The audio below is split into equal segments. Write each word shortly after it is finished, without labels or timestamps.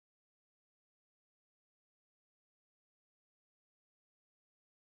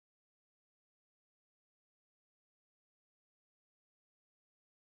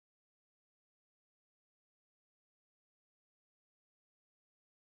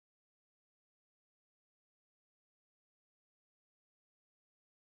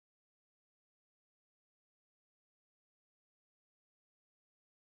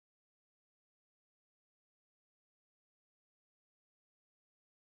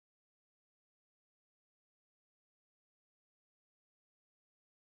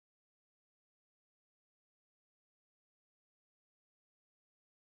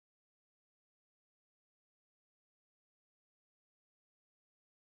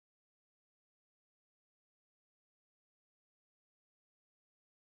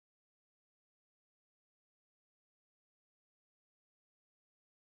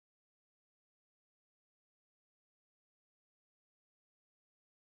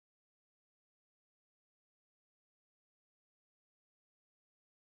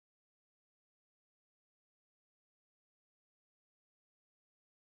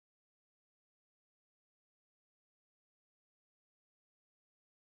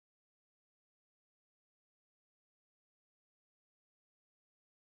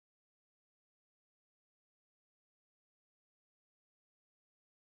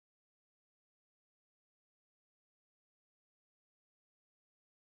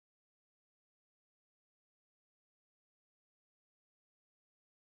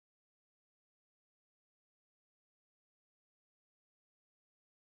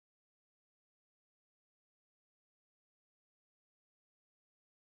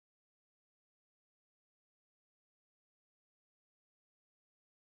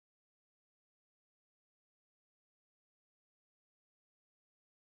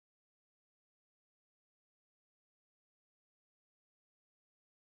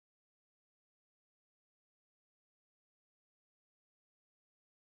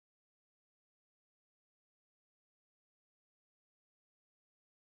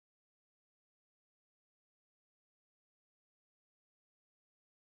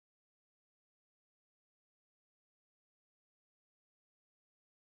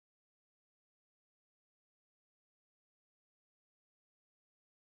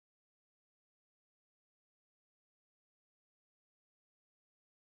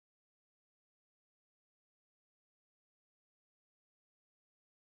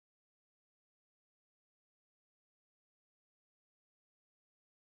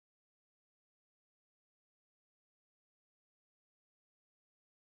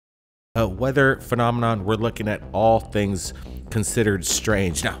weather phenomenon. We're looking at all things considered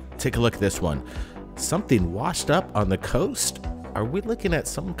strange. Now, take a look at this one. Something washed up on the coast? Are we looking at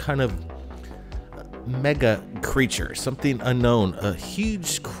some kind of mega creature, something unknown, a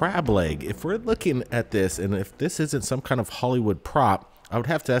huge crab leg? If we're looking at this, and if this isn't some kind of Hollywood prop, I would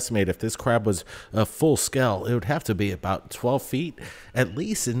have to estimate if this crab was a full scale, it would have to be about 12 feet at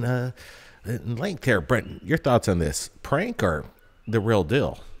least in length here. Brent, your thoughts on this? Prank or the real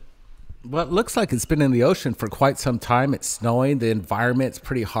deal? Well, it looks like it's been in the ocean for quite some time. It's snowing. The environment's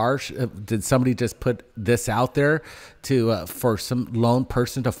pretty harsh. Did somebody just put this out there to for some lone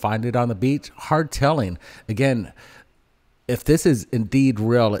person to find it on the beach? Hard telling. Again, if this is indeed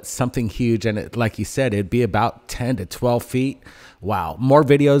real, it's something huge. And it, like you said, it'd be about 10 to 12 feet. Wow. More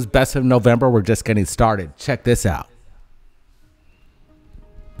videos. Best of November. We're just getting started. Check this out.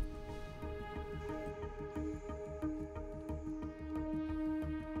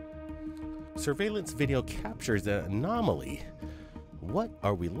 Surveillance video captures an anomaly. What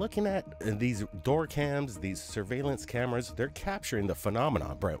are we looking at? These door cams, these surveillance cameras, they're capturing the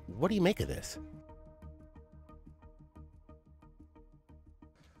phenomenon. Brent, what do you make of this?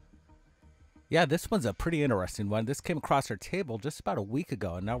 Yeah, this one's a pretty interesting one. This came across our table just about a week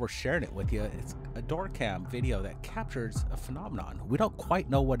ago, and now we're sharing it with you. It's a door cam video that captures a phenomenon. We don't quite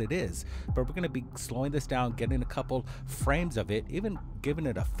know what it is, but we're going to be slowing this down, getting a couple frames of it, even giving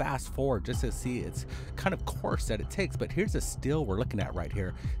it a fast forward just to see its kind of course that it takes. But here's a still we're looking at right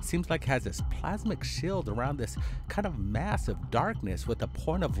here. Seems like it has this plasmic shield around this kind of mass of darkness with a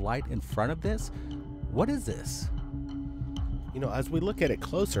point of light in front of this. What is this? You know, as we look at it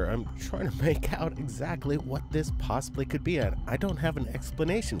closer, I'm trying to make out exactly what this possibly could be. And I don't have an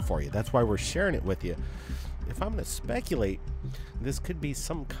explanation for you. That's why we're sharing it with you. If I'm going to speculate, this could be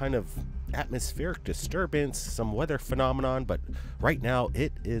some kind of atmospheric disturbance, some weather phenomenon, but right now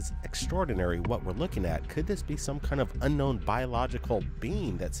it is extraordinary what we're looking at. Could this be some kind of unknown biological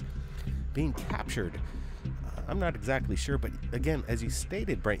being that's being captured? I'm not exactly sure, but again, as you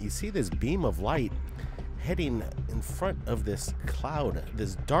stated, Brent, you see this beam of light heading in front of this cloud,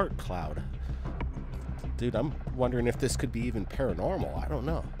 this dark cloud. Dude, I'm wondering if this could be even paranormal. I don't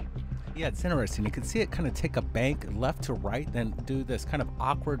know. Yeah, it's interesting. You can see it kind of take a bank left to right, then do this kind of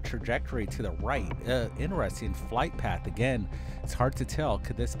awkward trajectory to the right. Interesting flight path. Again, it's hard to tell.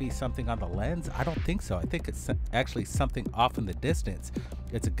 Could this be something on the lens? I don't think so. I think it's actually something off in the distance.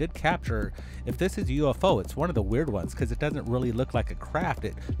 It's a good capture. If this is UFO, it's one of the weird ones because it doesn't really look like a craft.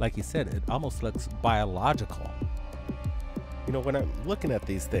 It, like you said, it almost looks biological. You know, when I'm looking at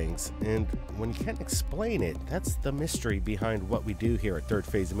these things and when you can't explain it, that's the mystery behind what we do here at Third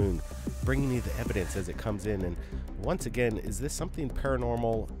Phase Moon, bringing you the evidence as it comes in. And once again, is this something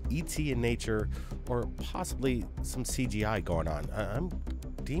paranormal, ET in nature, or possibly some CGI going on? I'm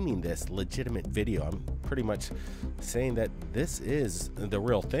deeming this legitimate video. I'm pretty much saying that this is the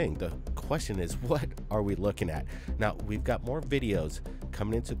real thing. The question is, what are we looking at? Now, we've got more videos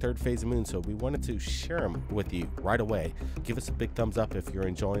coming into Third Phase Moon, so we wanted to share them with you right away. Give us a big thumbs up if you're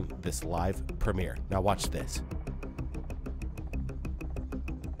enjoying this live premiere. Now watch this.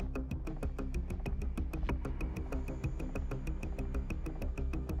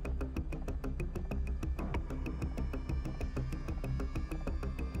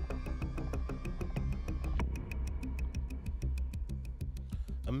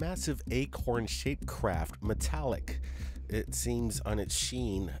 A massive acorn-shaped craft, metallic. It seems on its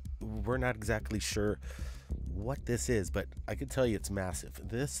sheen. We're not exactly sure what this is, but I can tell you it's massive.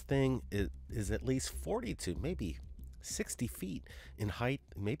 This thing is at least 40 to maybe 60 feet in height,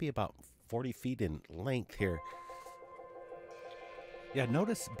 maybe about 40 feet in length here. Yeah,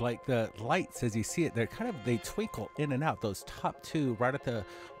 notice, Blake, the lights as you see it, they twinkle in and out. Those top two right at the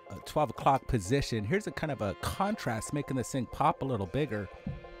 12 o'clock position. Here's a kind of a contrast making this thing pop a little bigger.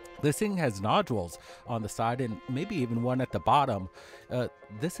 This thing has nodules on the side and maybe even one at the bottom.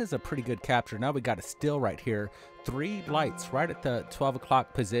 This is a pretty good capture. Now we got a still right here. 3 lights right at the 12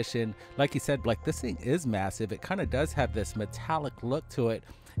 o'clock position. Like you said, Blake, this thing is massive. It kind of does have this metallic look to it.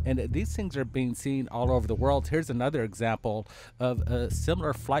 And these things are being seen all over the world. Here's another example of a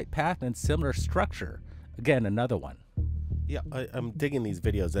similar flight path and similar structure. Again, another one. Yeah, I'm digging these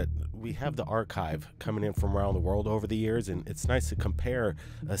videos that we have the archive coming in from around the world over the years, and it's nice to compare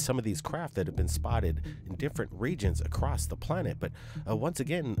some of these craft that have been spotted in different regions across the planet. But once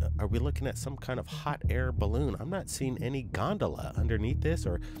again, are we looking at some kind of hot air balloon? I'm not seeing any gondola underneath this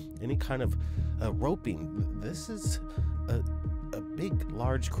or any kind of roping. This is a big,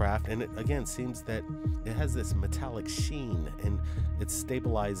 large craft, and it again seems that it has this metallic sheen and it's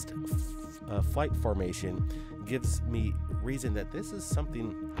stabilized flight formation. gives me reason that this is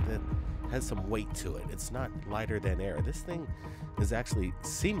something that has some weight to it. It's not lighter than air. This thing is actually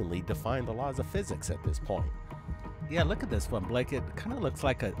seemingly defying the laws of physics at this point. Yeah, look at this one, Blake. It kind of looks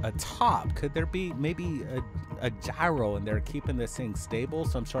like a top. Could there be maybe a gyro and they're keeping this thing stable,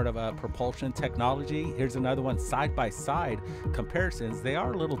 some sort of a propulsion technology? Here's another one, side by side comparisons. They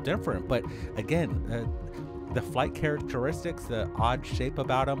are a little different, but again, the flight characteristics, the odd shape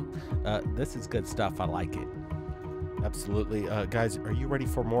about them, this is good stuff. I like it. Absolutely. Guys, are you ready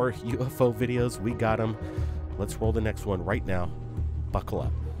for more UFO videos? We got them. Let's roll the next one right now. Buckle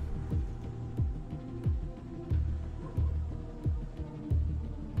up.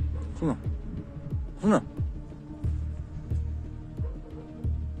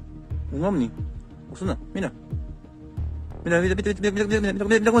 Un ovni. Osuna, mira. Mira, mira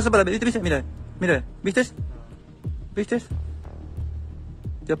cómo se para, viste, mira, mira, ¿viste? ¿Viste?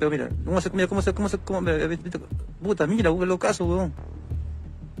 Ya, pero mira, mira puta, mira, qué locazo, weón.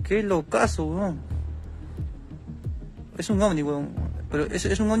 Qué locazo, weón. Es un ovni, weón. Pero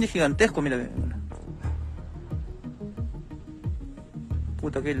es un ovni gigantesco, mira.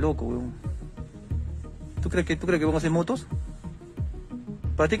 Puta, qué loco, weón. ¿Tú crees que vamos a hacer motos?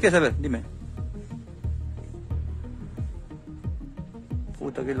 ¿Para ti qué es? A ver, dime.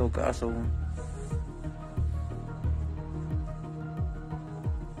 Puta, qué locazo, weón.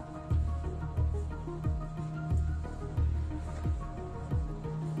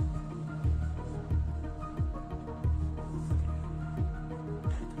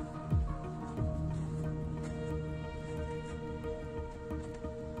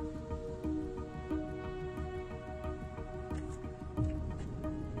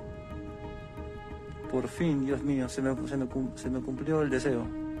 Por fin, Dios mío, se me cumplió el deseo.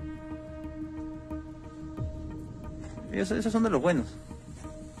 Y esos son de los buenos.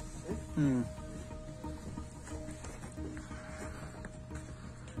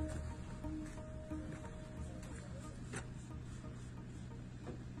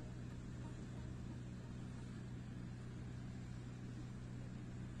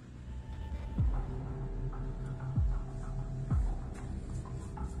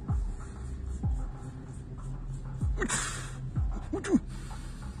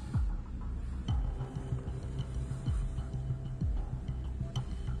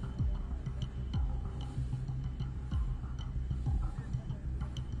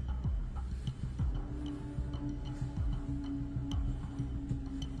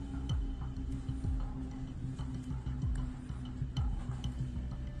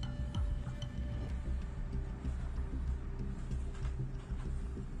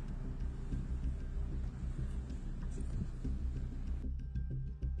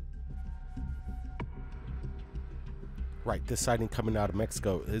 Right, this sighting coming out of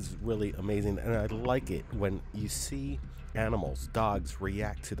Mexico is really amazing, and I like it when you see animals, dogs,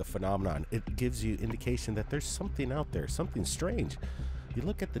 react to the phenomenon. It gives you indication that there's something out there, something strange. You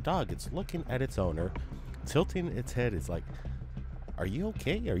look at the dog, it's looking at its owner, tilting its head. It's like, are you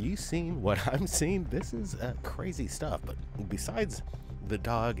okay? Are you seeing what I'm seeing? This is crazy stuff. But besides the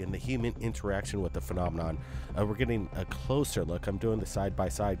dog and the human interaction with the phenomenon, we're getting a closer look. I'm doing the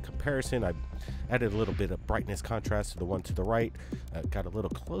side-by-side comparison. I added a little bit of brightness contrast to the one to the right, got a little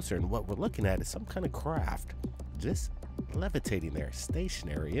closer, and what we're looking at is some kind of craft just levitating there,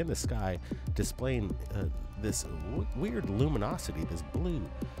 stationary in the sky, displaying this weird luminosity, this blue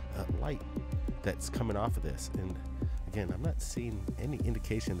light that's coming off of this. And again, I'm not seeing any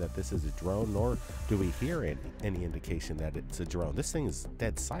indication that this is a drone, nor do we hear any indication that it's a drone. This thing is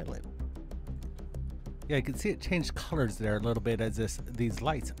dead silent. Yeah, you can see it change colors there a little bit as these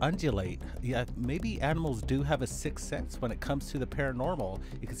lights undulate. Yeah, maybe animals do have a sixth sense when it comes to the paranormal.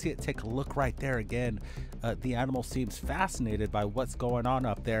 You can see it take a look right there again. The animal seems fascinated by what's going on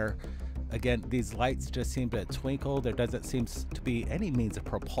up there. Again, these lights just seem to twinkle. There doesn't seem to be any means of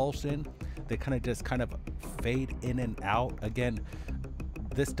propulsion. They kind of fade in and out. Again,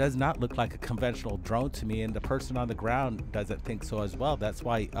 this does not look like a conventional drone to me, and the person on the ground doesn't think so as well. That's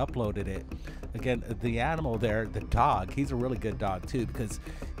why he uploaded it. Again, the animal there, the dog, he's a really good dog too, because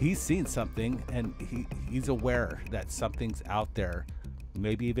he's seen something and he's aware that something's out there,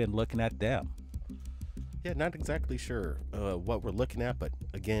 maybe even looking at them. Yeah, not exactly sure what we're looking at, but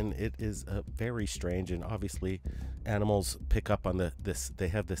again, it is very strange, and obviously animals pick up on this. They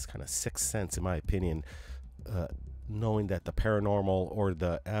have this kind of sixth sense, in my opinion, knowing that the paranormal or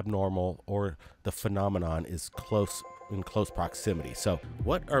the abnormal or the phenomenon is in close proximity. So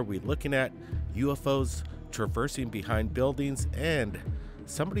what are we looking at? UFOs traversing behind buildings, and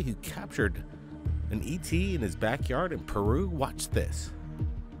somebody who captured an ET in his backyard in Peru. Watch this.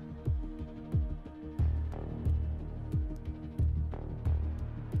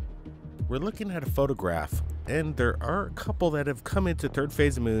 we're looking at a photograph, and there are a couple that have come into Third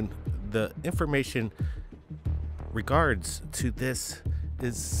Phase of Moon. The information regards to this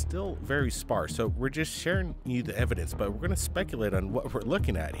is still very sparse, so we're just sharing you the evidence, but we're going to speculate on what we're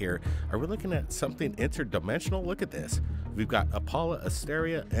looking at here. Are we looking at something interdimensional? Look at this. We've got Apollo,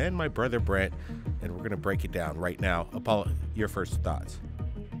 Asteria, and my brother Brent, and we're going to break it down right now. Apollo, your first thoughts.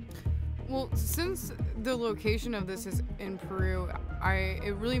 Well, since the location of this is in Peru,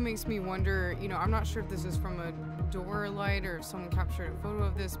 it really makes me wonder, you know, I'm not sure if this is from a door light or if someone captured a photo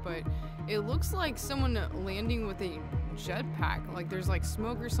of this, but it looks like someone landing with a jetpack. Like there's like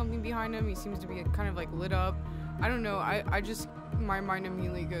smoke or something behind him. He seems to be kind of like lit up. I don't know. My mind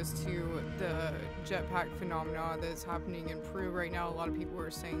immediately goes to the jetpack phenomena that's happening in Peru right now. A lot of people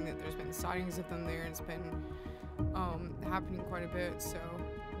are saying that there's been sightings of them there, and it's been happening quite a bit. So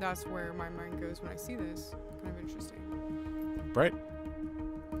that's where my mind goes when I see this. Kind of interesting. Brett?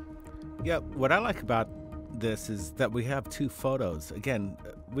 Yeah, what I like about this is that we have two photos. Again,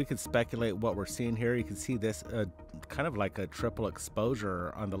 we could speculate what we're seeing here. You can see this kind of like a triple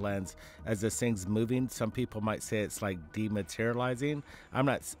exposure on the lens as this thing's moving. Some people might say it's like dematerializing. I'm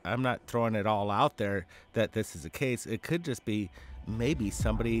not throwing it all out there that this is the case. It could just be maybe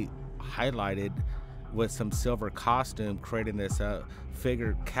somebody highlighted with some silver costume, creating this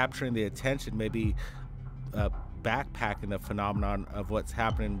figure, capturing the attention, maybe backpacking the phenomenon of what's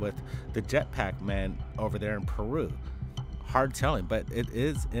happening with the jetpack man over there in Peru. Hard telling, but it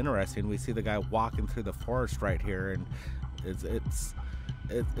is interesting. We see the guy walking through the forest right here, and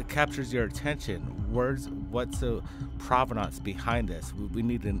it captures your attention. What's the provenance behind this? We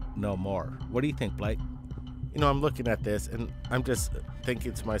need to know more. What do you think, Blake? You know, I'm looking at this and I'm just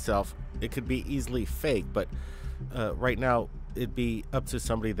thinking to myself, it could be easily fake, but right now it'd be up to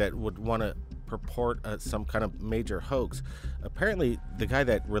somebody that would want to purport some kind of major hoax. Apparently the guy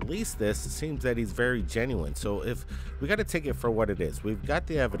that released this seems that he's very genuine, so if we got to take it for what it is. We've got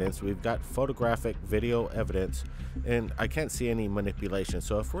the evidence, we've got photographic video evidence, and I can't see any manipulation.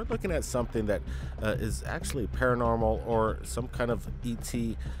 So if we're looking at something that is actually paranormal or some kind of ET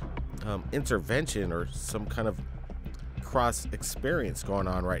intervention or some kind of cross experience going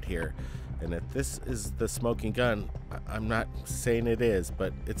on right here, and if this is the smoking gun, I'm not saying it is,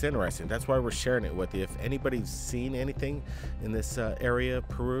 but it's interesting. That's why we're sharing it with you. If anybody's seen anything in this area of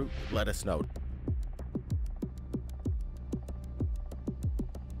Peru, let us know.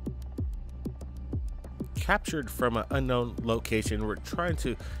 Captured from an unknown location. We're trying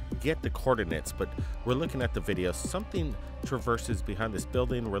to get the coordinates, but we're looking at the video. Something traverses behind this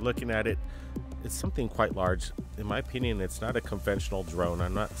building. We're looking at it. It's something quite large. In my opinion, it's not a conventional drone.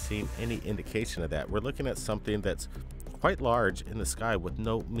 I'm not seeing any indication of that. We're looking at something that's quite large in the sky with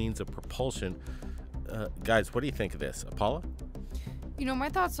no means of propulsion. Guys, what do you think of this? Apollo? You know, my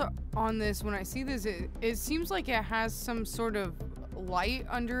thoughts on this, when I see this, it seems like it has some sort of light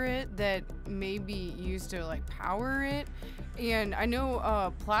under it that may be used to like power it. And I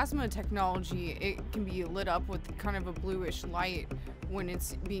know plasma technology, it can be lit up with kind of a bluish light when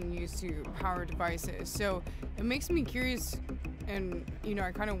it's being used to power devices. So it makes me curious, and you know,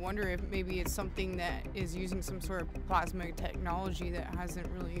 I kind of wonder if maybe it's something that is using some sort of plasma technology that hasn't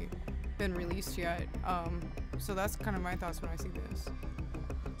really been released yet. So that's kind of my thoughts when I see this.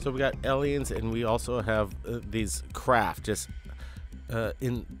 So we got aliens, and we also have these craft just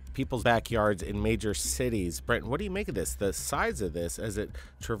in people's backyards in major cities. Brent, what do you make of this? The size of this as it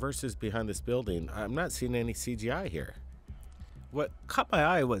traverses behind this building. I'm not seeing any CGI here. What caught my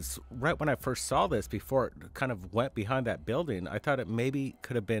eye was right when I first saw this, before it kind of went behind that building, I thought it maybe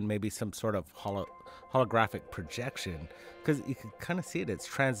could have been maybe some sort of holographic projection, because you can kind of see it. It's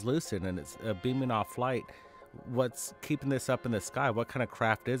translucent and it's beaming off light. What's keeping this up in the sky? What kind of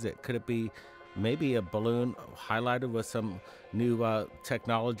craft is it? Could it be maybe a balloon highlighted with some new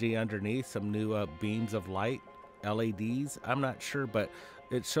technology underneath, some new beams of light, LEDs? I'm not sure, but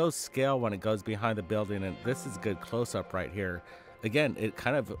it shows scale when it goes behind the building, and this is a good close-up right here. Again,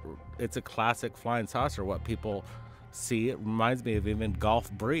 it's a classic flying saucer, what people see. It reminds me of even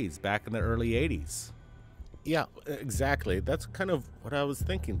Gulf Breeze back in the early 80s. Yeah, exactly. That's kind of what I was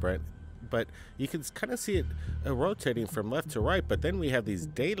thinking, Brent. But you can kind of see it rotating from left to right, but then we have these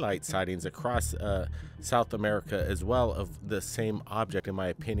daylight sightings across South America as well of the same object, in my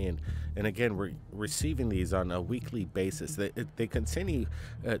opinion. And again, we're receiving these on a weekly basis. They continue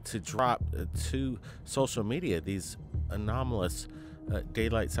to drop to social media, these anomalous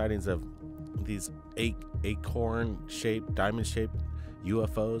daylight sightings of these acorn-shaped, diamond-shaped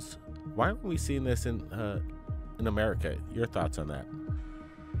UFOs. Why aren't we seeing this in America? Your thoughts on that?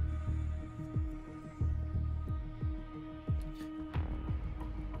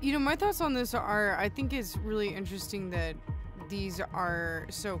 My thoughts on this are, I think it's really interesting that these are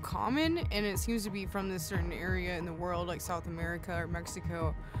so common, and it seems to be from this certain area in the world, like South America or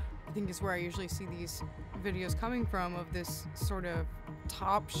Mexico. I think is where I usually see these videos coming from, of this sort of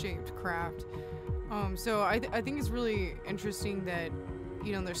top-shaped craft. So I think it's really interesting that,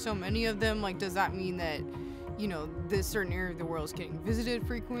 there's so many of them. Like, does that mean that, this certain area of the world is getting visited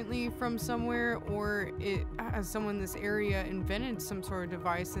frequently from somewhere, or has someone in this area invented some sort of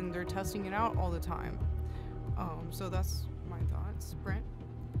device and they're testing it out all the time? So that's my thoughts. Brent?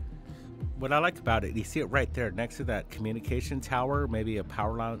 What I like about it, you see it right there next to that communication tower, maybe a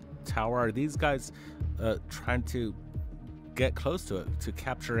power line tower. Are these guys trying to get close to it to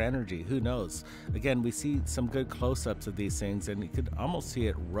capture energy? Who knows? Again, we see some good close-ups of these things, and you could almost see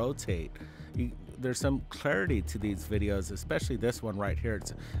it rotate. There's some clarity to these videos, especially this one right here.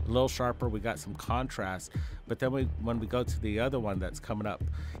 It's a little sharper. We got some contrast, but then when we go to the other one that's coming up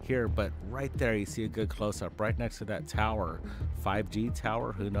here, but right there you see a good close-up right next to that tower, 5G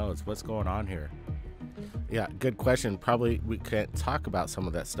tower. Who knows what's going on here? Yeah, good question. Probably we can't talk about some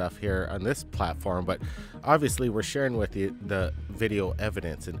of that stuff here on this platform, but obviously we're sharing with you the video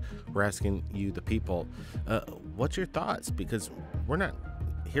evidence, and we're asking you, the people, what's your thoughts? Because we're not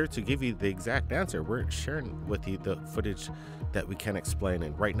here to give you the exact answer. We're sharing with you the footage that we can explain,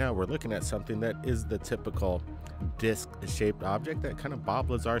 and right now we're looking at something that is the typical disc-shaped object that kind of Bob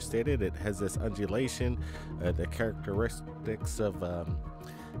Lazar stated. It has this undulation, the characteristics of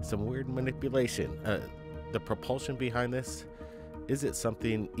some weird manipulation. The propulsion behind this, is it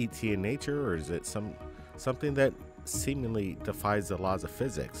something ET in nature, or is it something that seemingly defies the laws of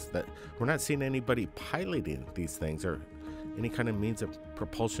physics? That we're not seeing anybody piloting these things or any kind of means of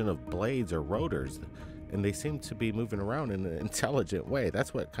propulsion of blades or rotors, and they seem to be moving around in an intelligent way.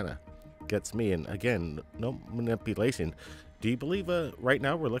 That's what kind of gets me. And again, no manipulation. Do you believe right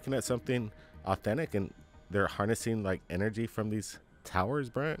now we're looking at something authentic and they're harnessing like energy from these towers,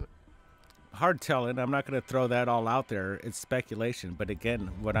 Brent? Hard telling. I'm not going to throw that all out there. It's speculation. But again,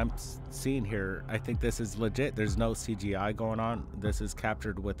 what I'm seeing here, I think this is legit. There's no CGI going on. This is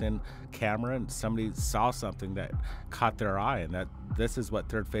captured within camera, and somebody saw something that caught their eye, and that this is what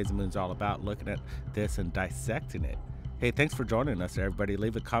Third Phase of Moon's all about, looking at this and dissecting it. Hey, thanks for joining us, everybody.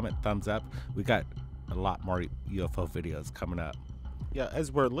 Leave a comment, thumbs up. We got a lot more UFO videos coming up. Yeah,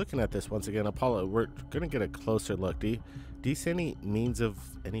 as we're looking at this once again, Apollo, we're going to get a closer look. Do you see any means of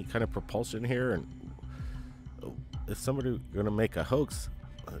any kind of propulsion here? And if somebody going to make a hoax,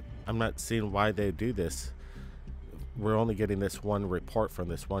 I'm not seeing why they do this. We're only getting this one report from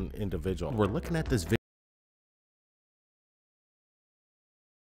this one individual. We're looking at this video.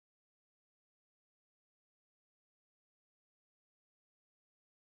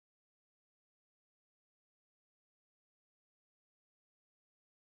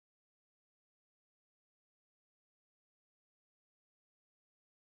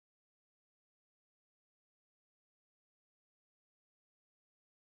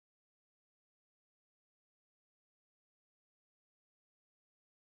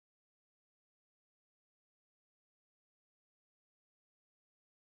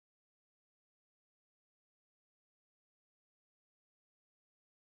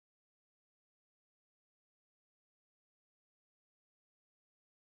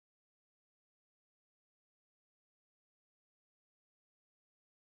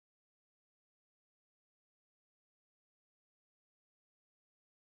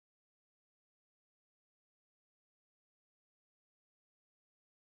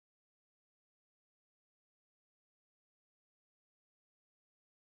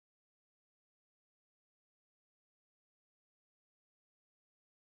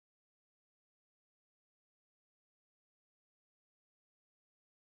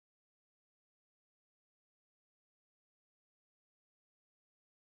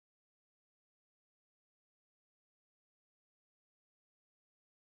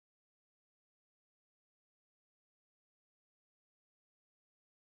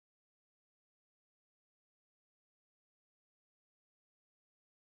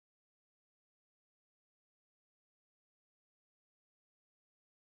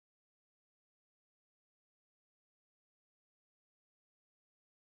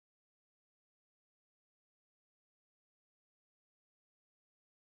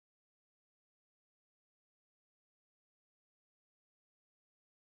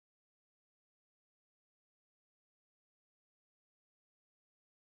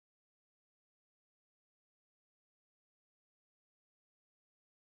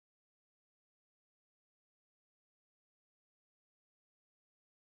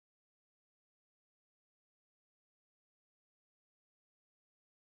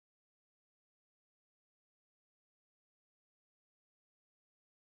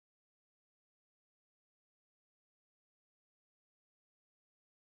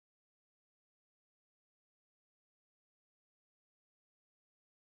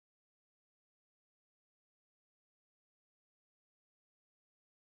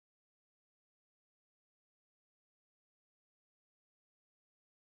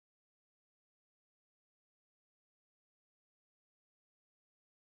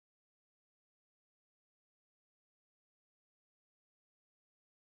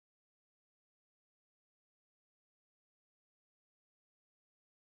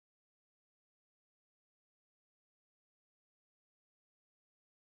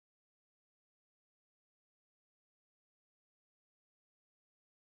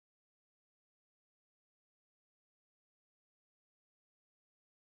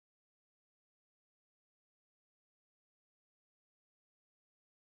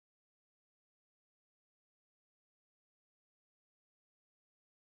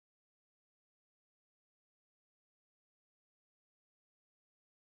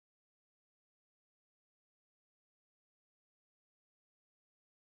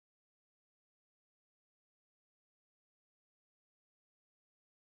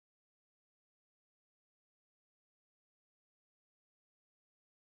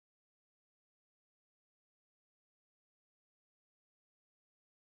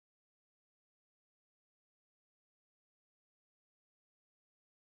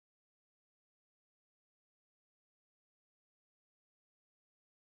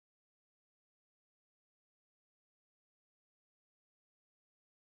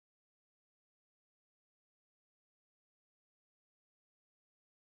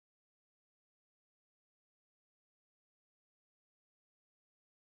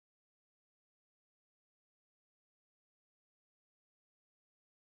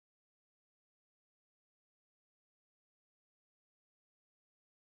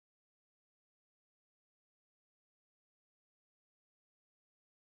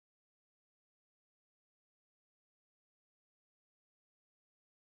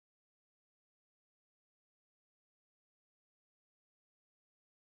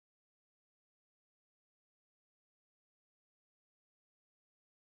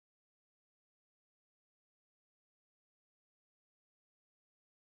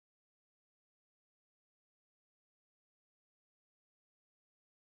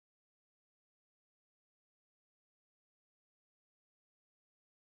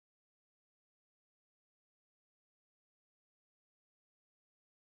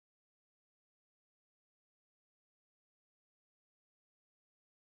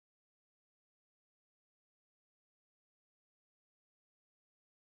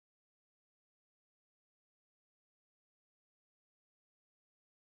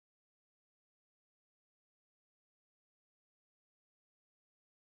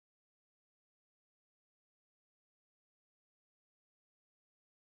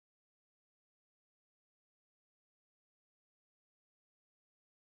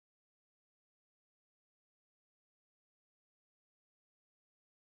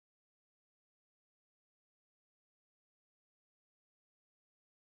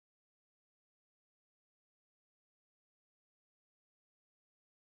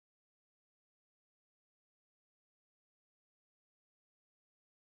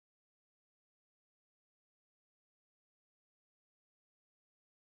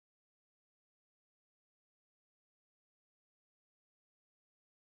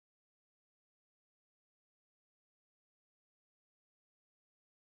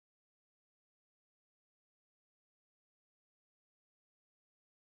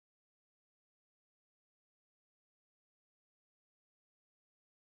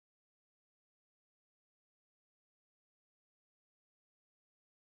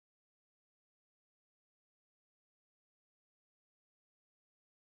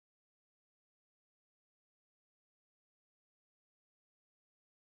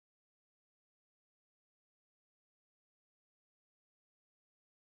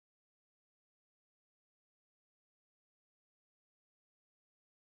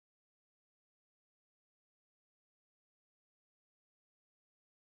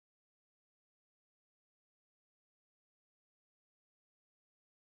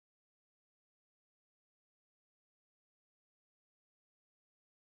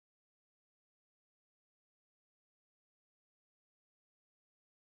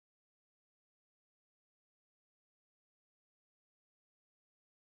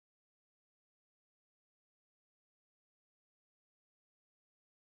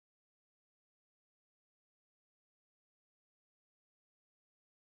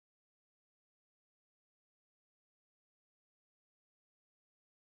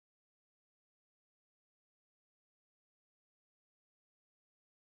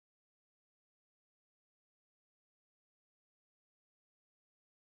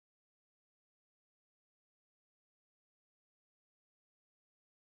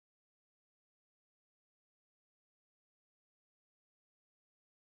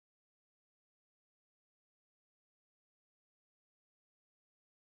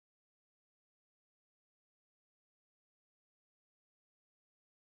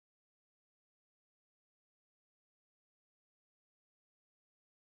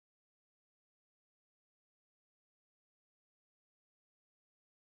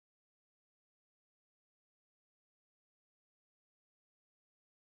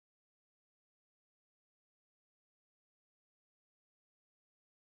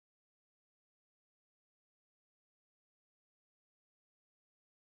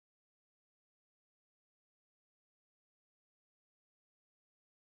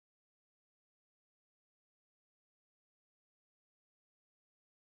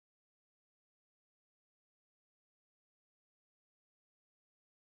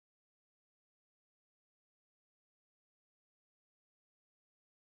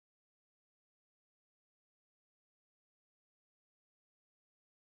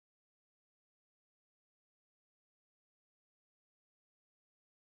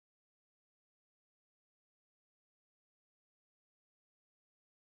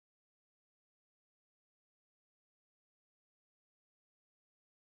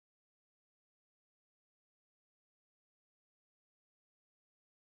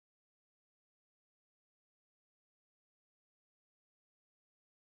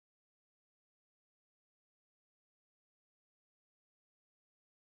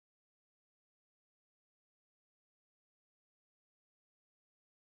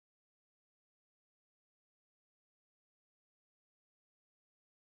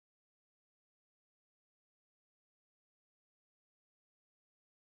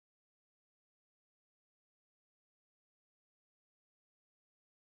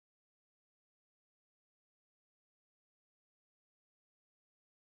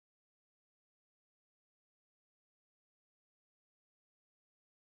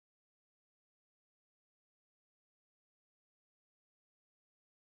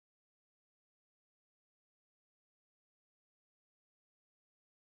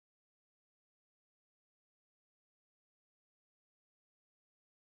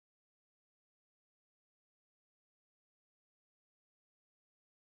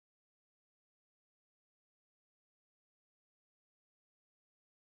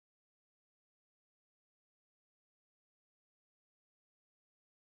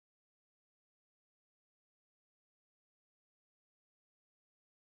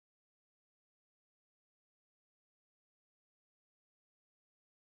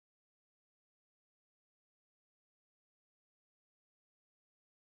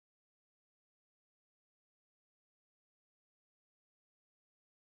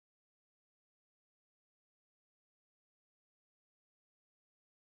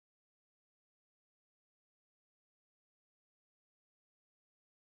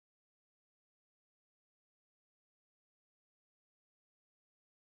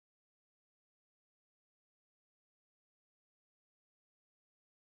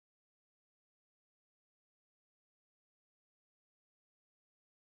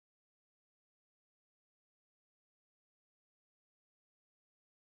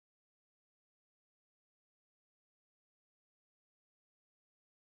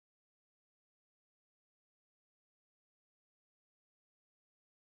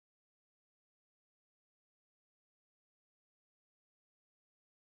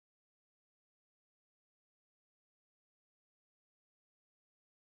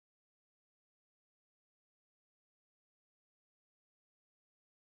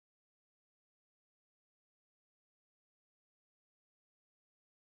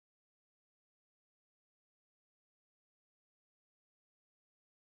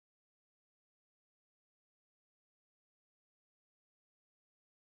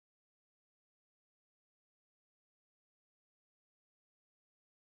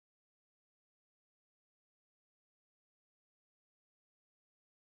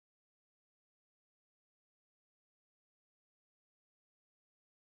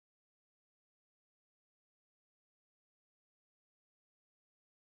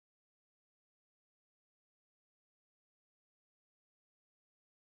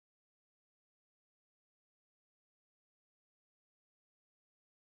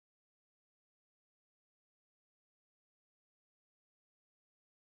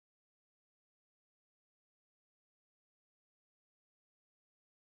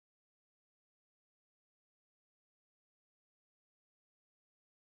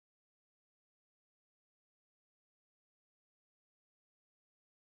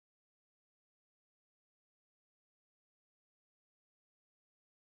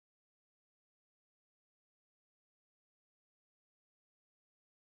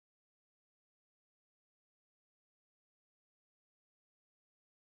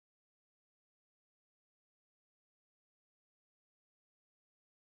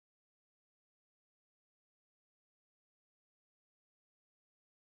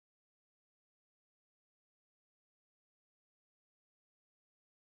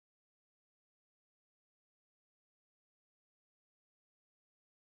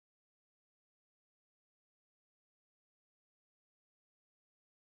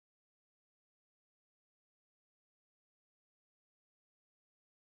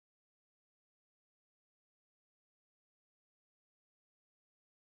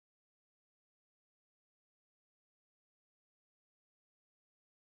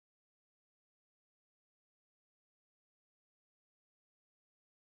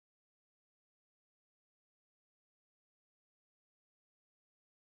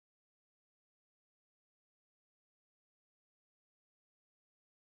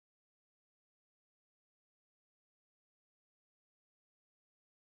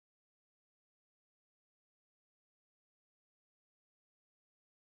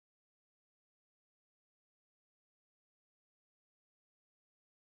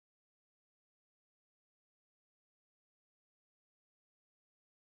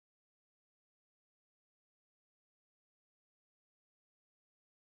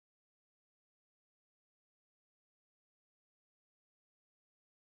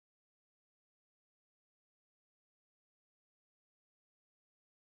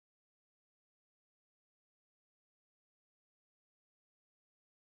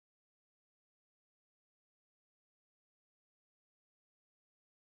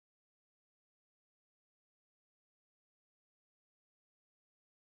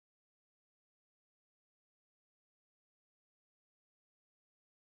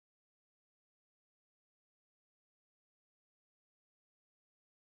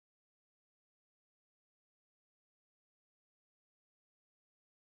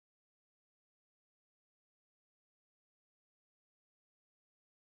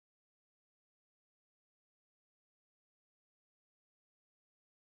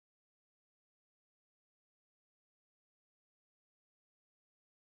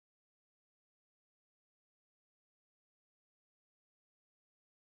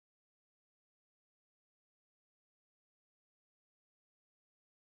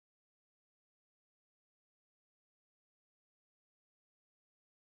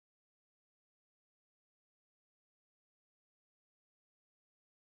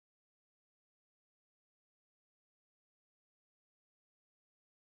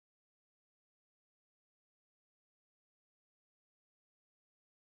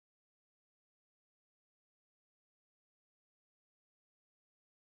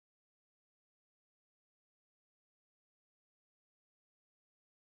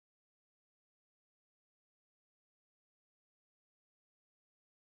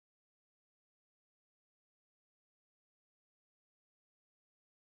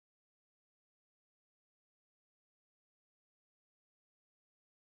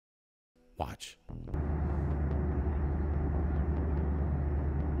 Watch.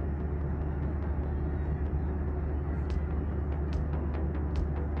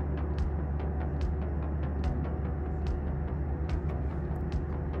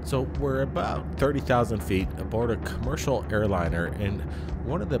 So we're about 30,000 feet aboard a commercial airliner, and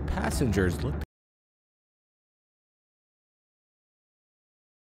one of the passengers looked